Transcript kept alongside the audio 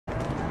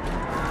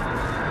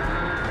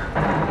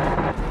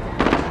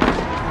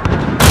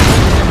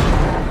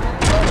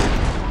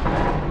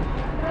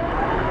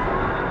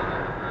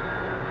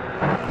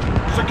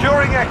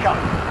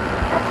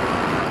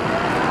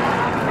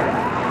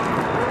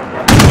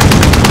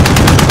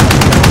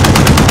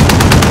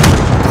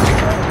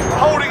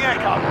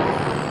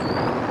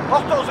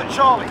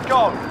Charlie,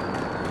 go!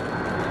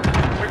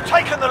 We've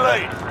taken the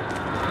lead.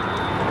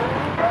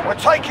 We're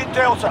taking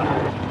Delta.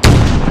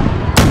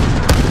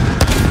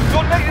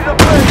 You're needed a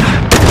bridge.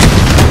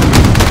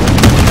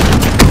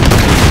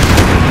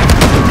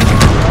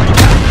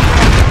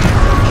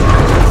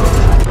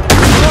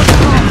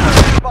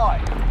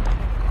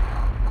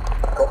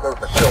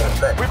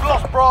 We've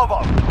lost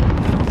Bravo.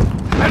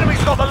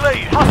 Enemy's got the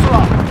lead. Hustle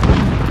up.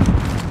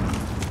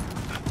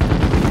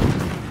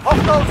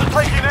 Hostiles are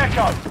taking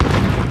Echo.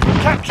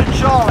 Captured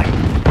Charlie.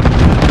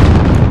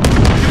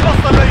 You've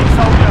lost the lead,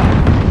 soldier.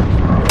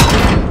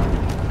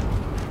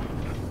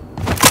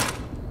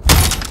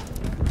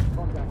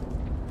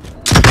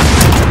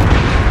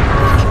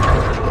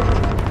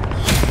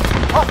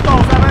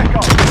 Hostiles have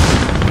Echo.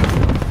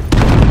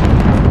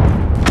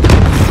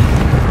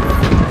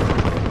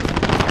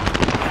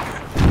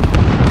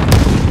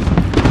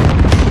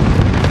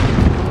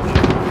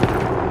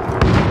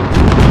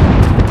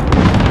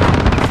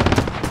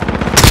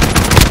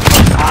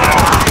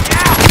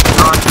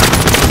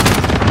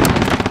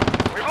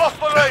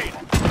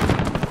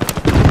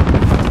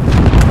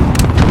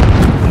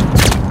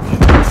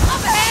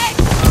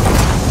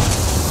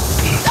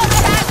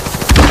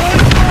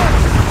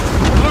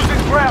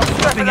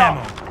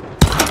 Ammo.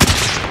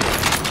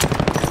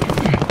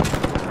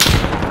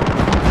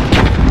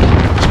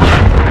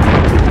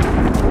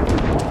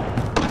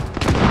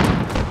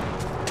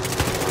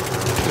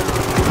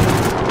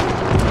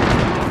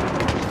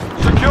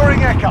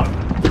 Securing Echo.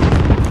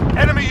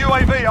 Enemy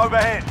UAV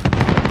overhead.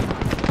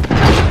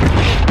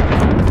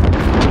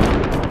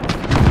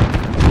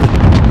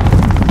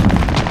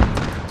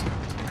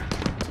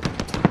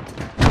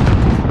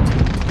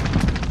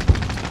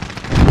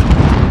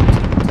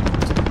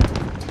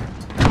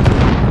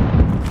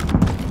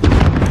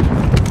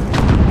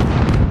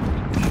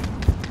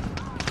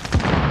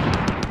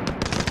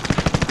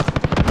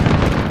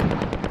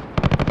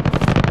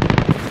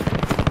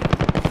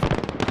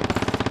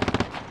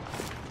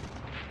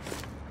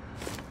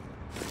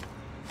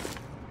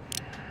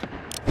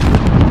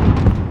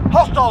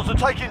 Hostiles are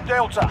taking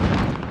Delta.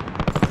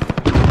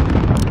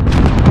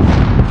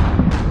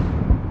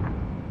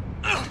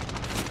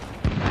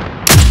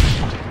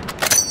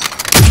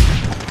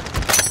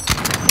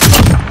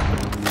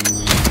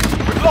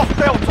 We've lost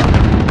Delta.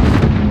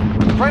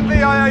 Friendly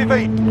AAV.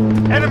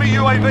 Enemy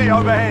UAV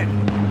overhead.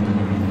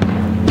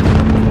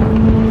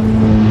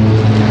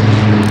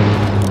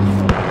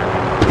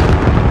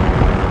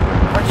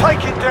 We're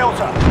taking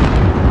Delta.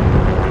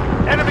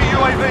 Enemy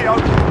UAV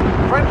over.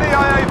 Friendly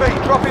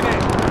AAV dropping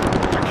in.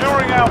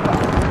 Securing Alpha.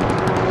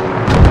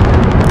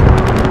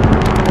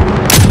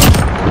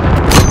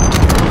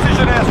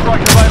 Precision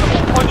airstrike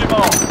available. On your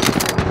mark.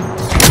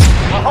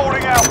 We're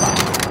holding Alpha.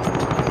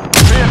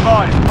 Be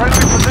advised,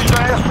 friendly precision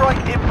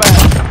airstrike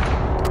inbound.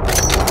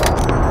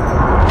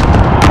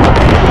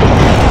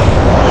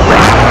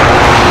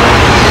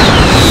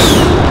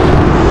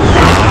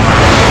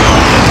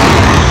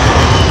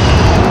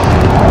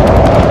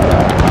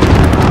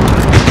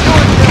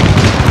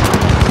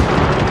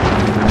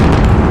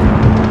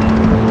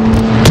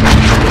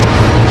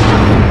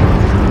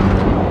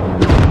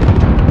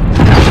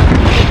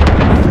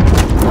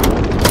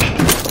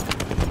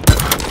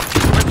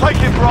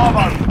 Taking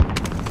Bravo.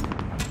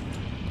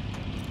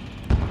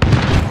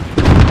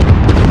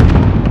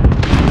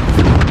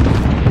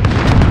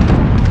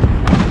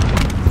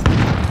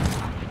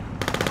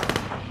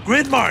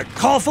 Grid mark,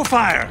 call for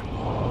fire.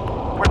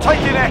 We're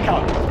taking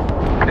Echo.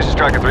 This is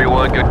Striker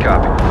 3-1, good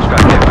copy.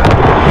 Strike inbound.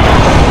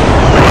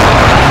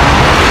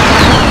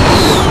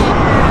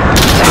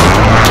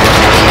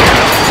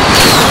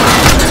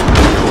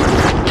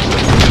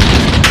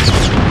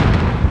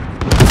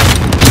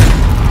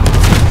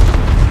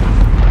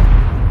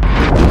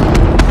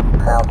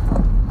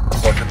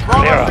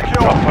 Bravo secure.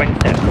 Drop point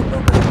there.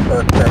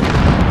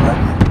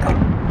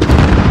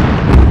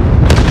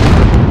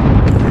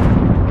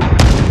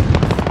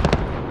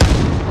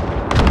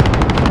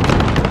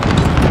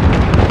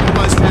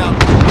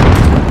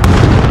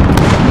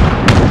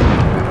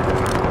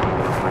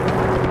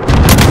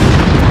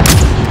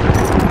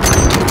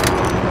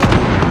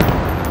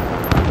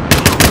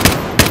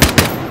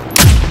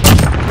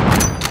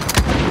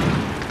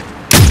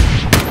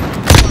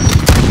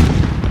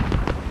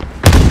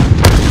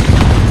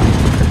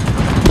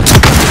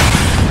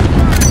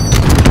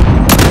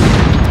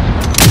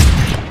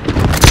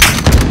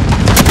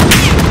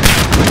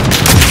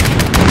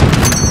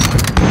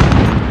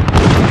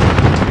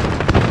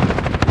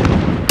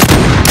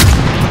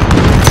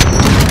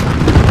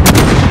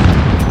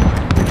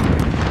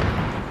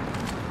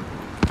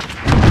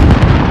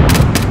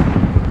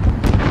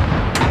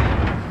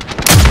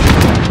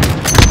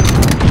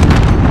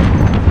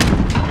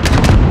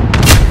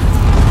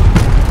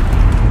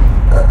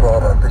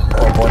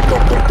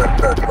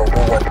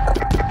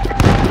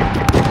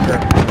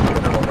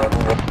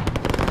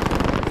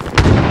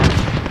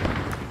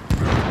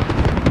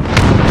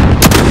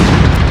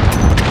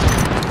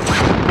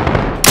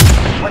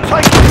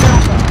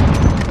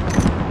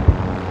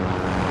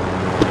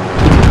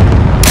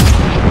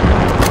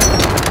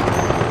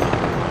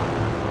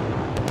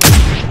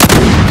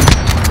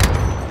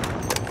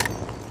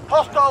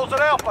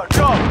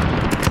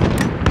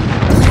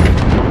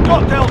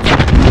 got Delta.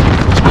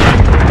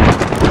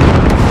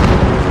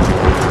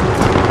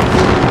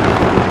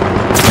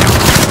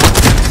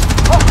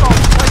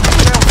 Hostiles taking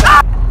Delta.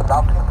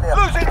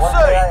 Losing C.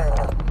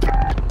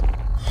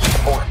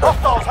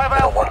 Hostiles have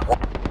Alpha.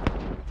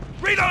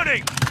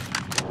 Reloading!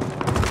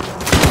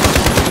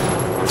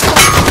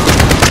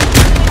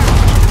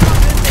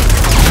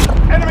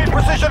 Enemy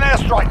precision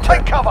airstrike.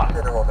 Take cover.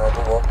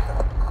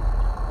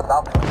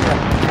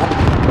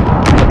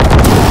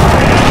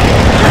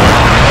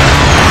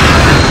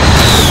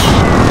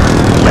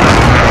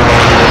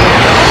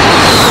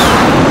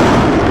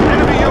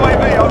 Enemy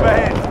UAV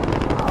overhead.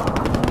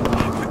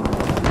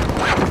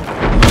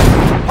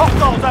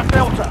 Hostiles at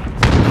Delta.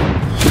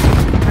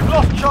 We've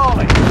lost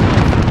Charlie.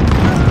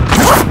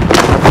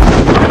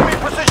 Enemy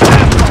precision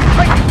airstrike.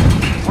 Take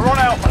it. We're on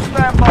Alpha.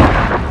 Stand by.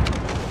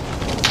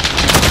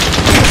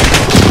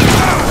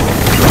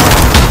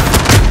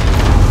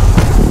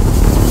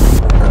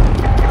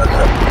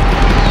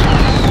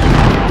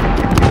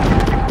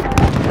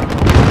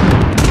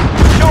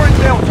 Securing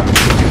Delta.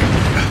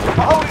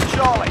 We're holding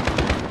Charlie.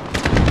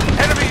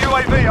 Enemy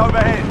UAV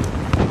overhead.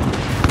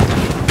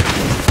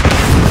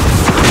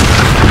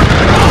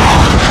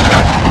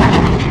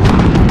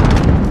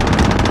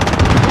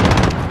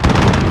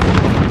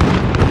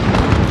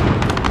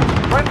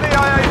 Friendly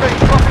IAV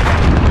dropping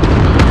in.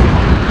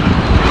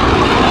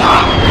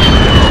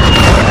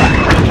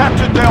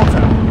 Captured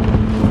Delta.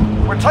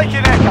 We're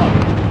taking Echo.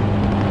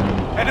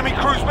 Enemy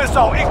cruise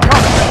missile in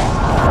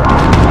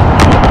custody.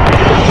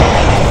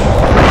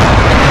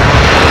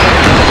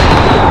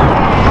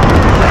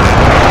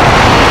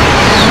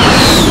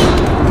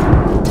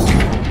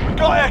 We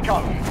got Echo.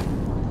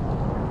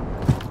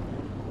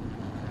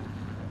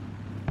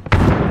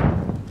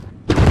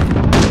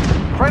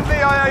 Friendly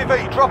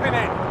IAV dropping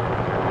in.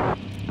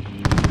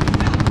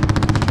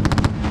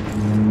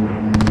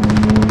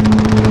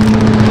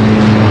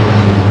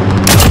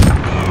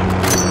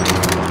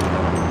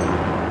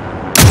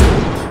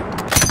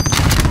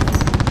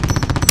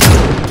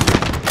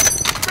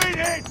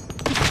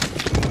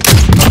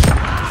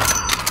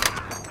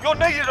 You're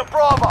needed at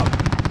Bravo.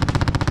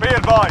 Be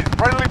advised,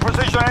 friendly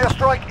precision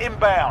airstrike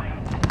inbound.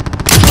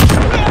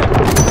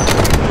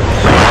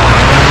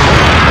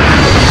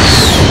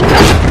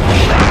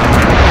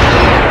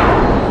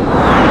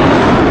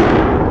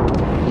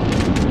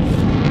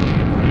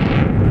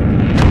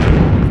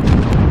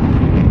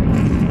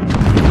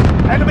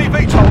 Enemy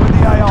VTOL in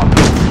the AR.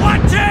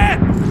 Watch it!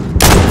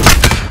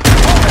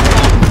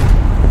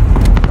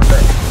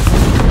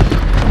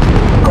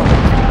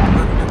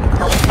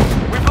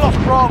 We've lost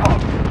Bravo.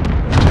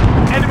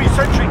 Enemy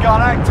sentry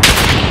gun active.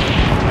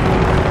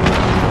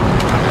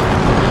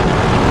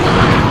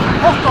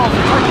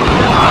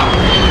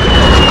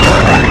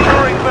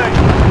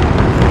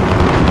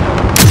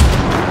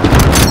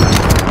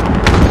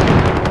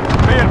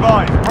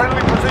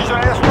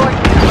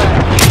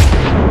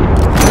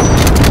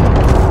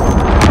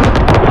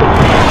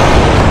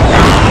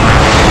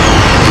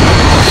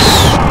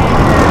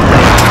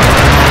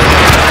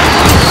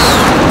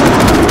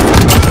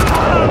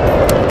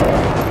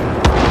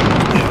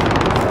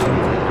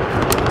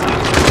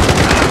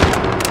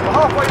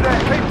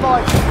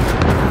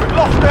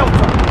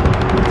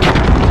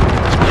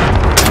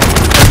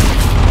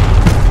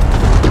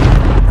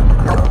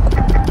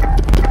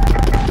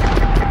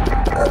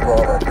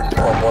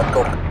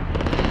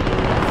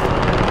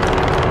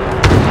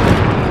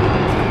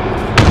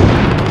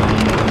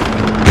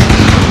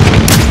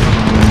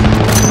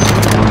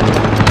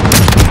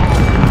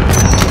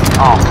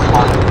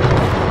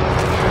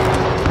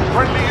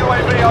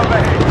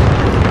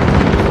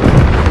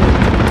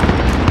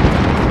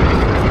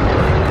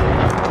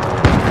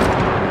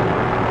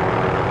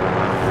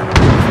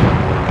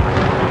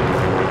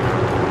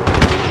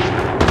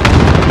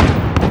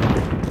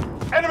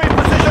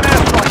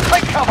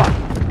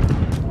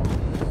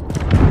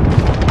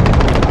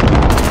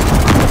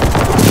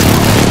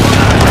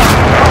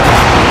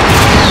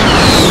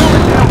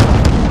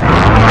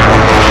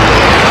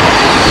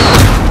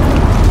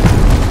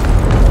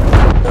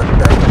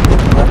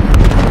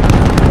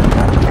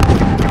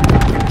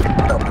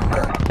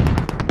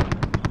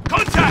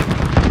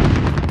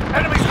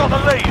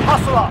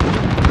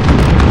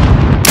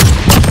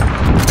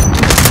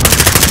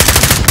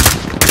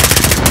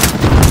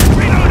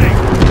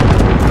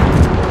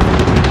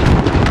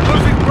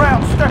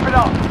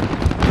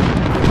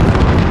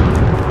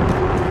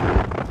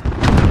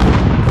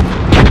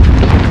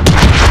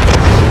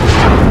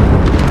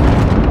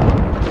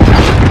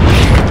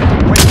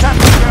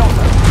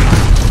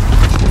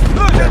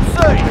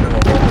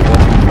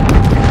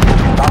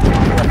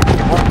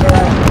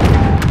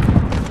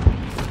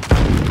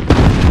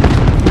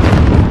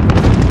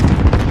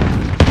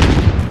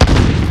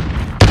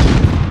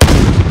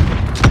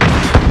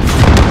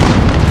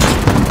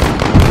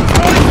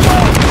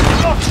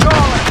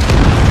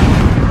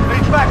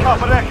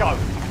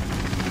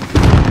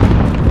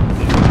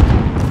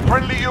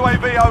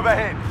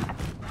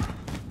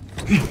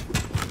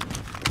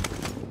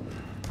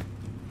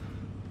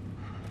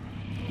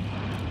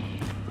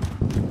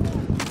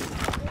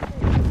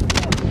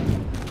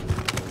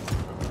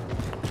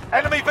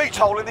 Enemy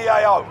VTOL in the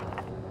AO.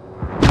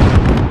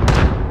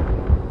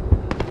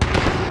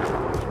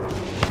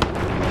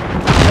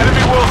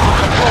 Enemy Wilson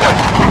deployed.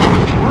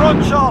 We're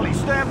on Charlie,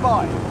 stand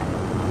by.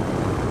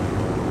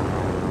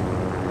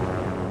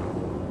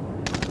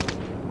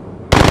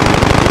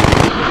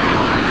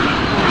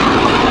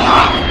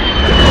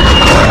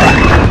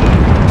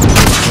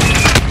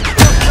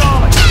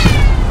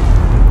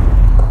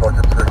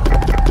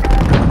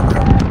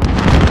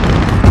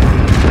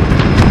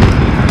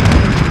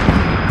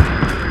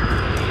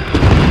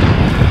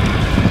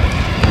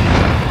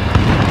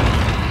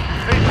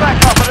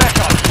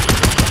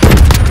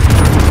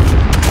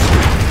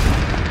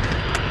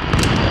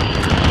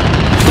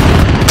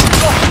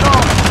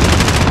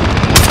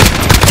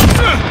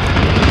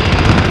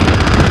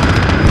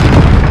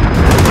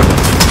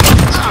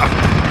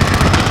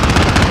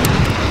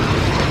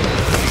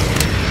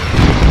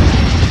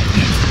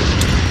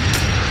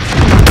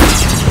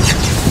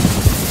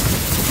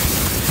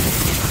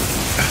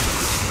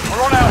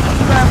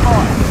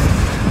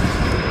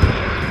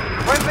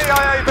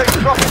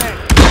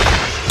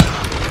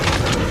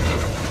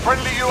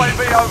 Friendly UAV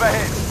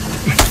overhead.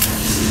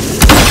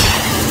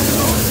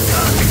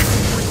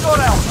 We've got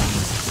Alpha.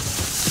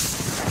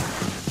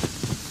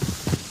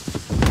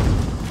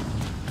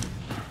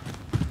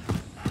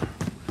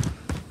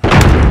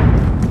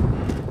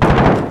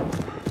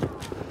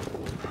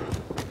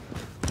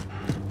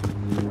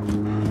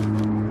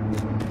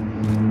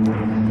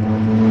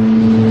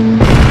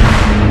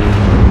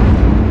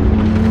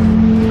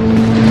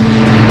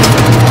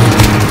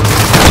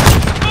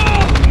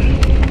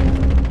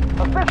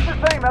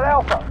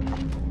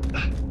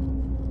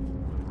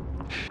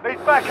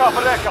 Need backup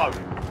at Echo.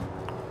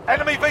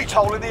 Enemy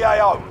VTOL in the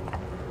AO.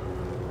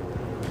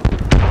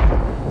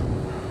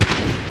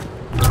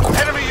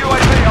 Enemy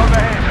UAV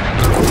overhead.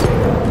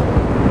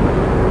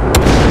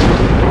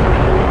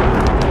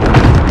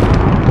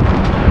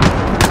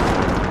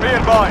 Be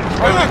advised,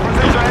 friendly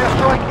precision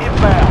airstrike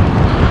inbound.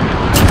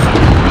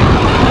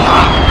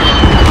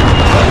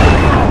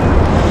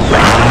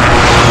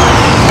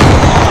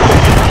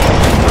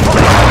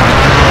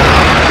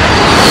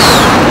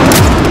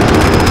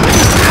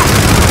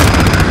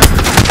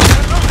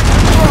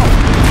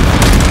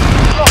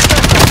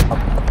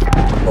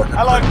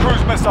 Allied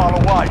cruise missile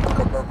away.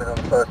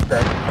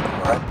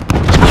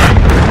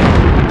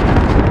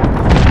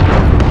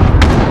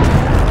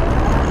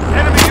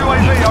 Enemy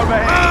UAV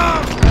overhead.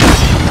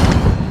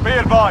 Be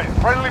advised,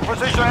 friendly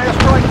precision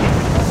airstrike.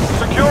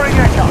 Securing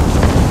Echo.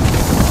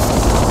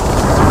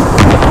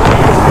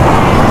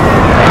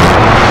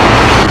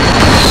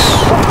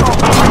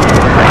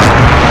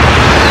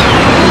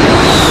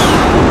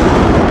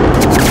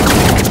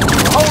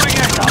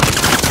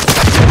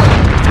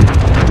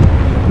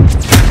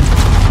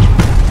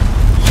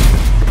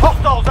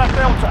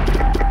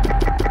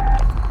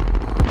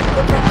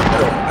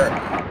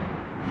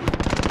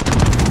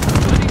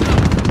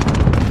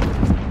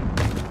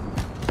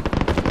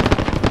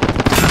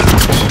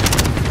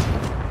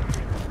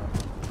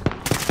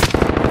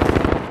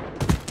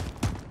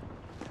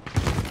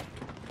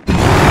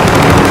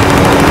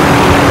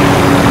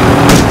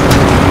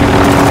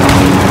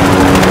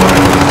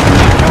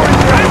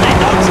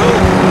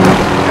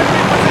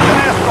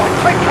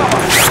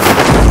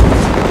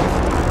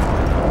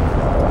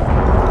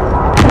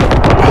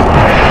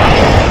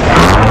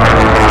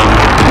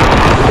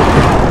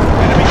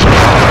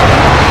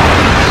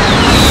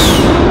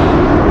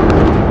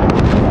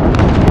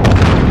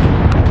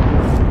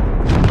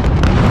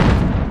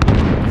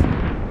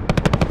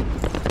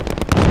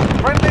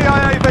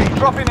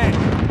 Dropping in.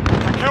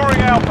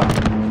 Securing Alpha.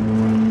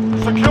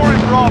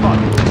 Securing Bravo.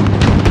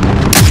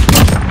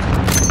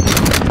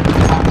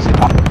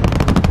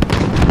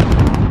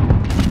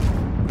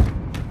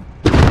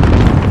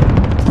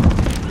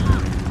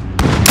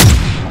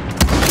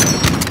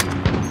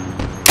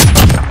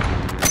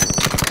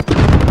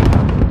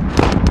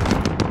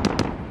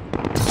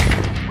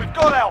 We've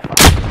got Alpha.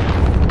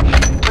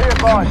 Be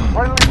advised,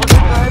 friendly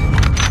position.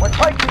 We're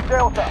taking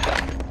Delta.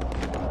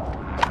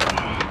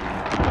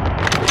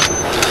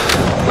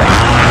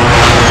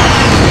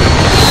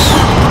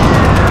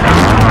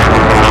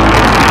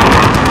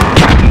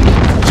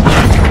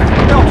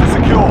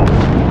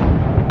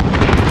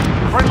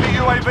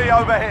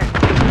 Overhead.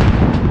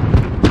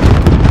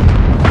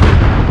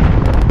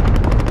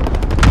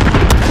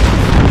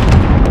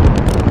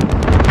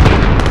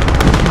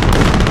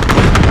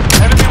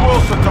 Enemy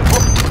Wilson,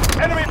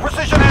 enemy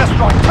precision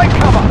airstrike. Take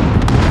cover.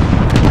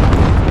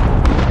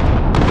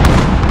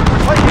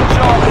 We're taking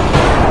Charlie.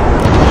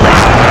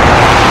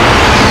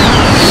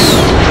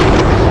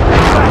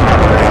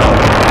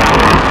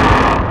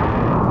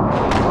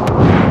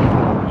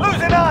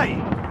 Losing A.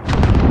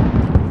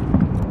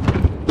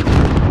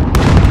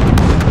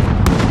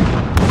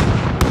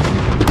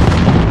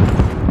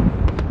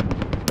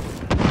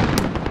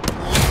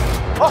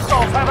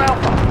 Hostiles have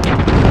Alpha.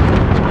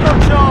 We've got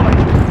Charlie.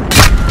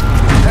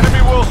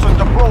 Enemy Wilson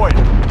deployed.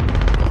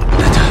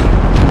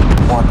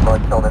 One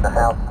VTOL in the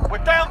house.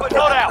 We're down but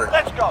not out.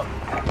 Let's go.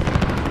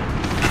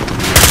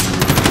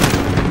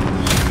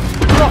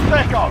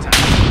 go.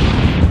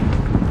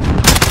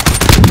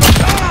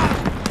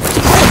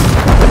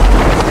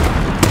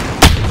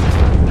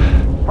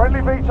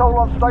 Friendly VTOL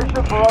on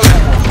station for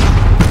overwatch.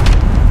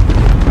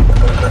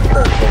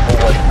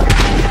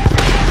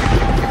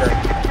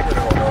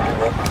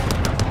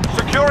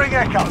 Securing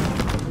Echo.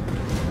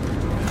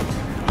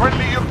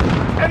 Friendly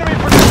enemy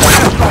precision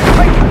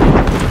airstrike.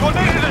 You're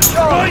needed at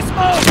charge. Roy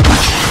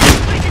smoke!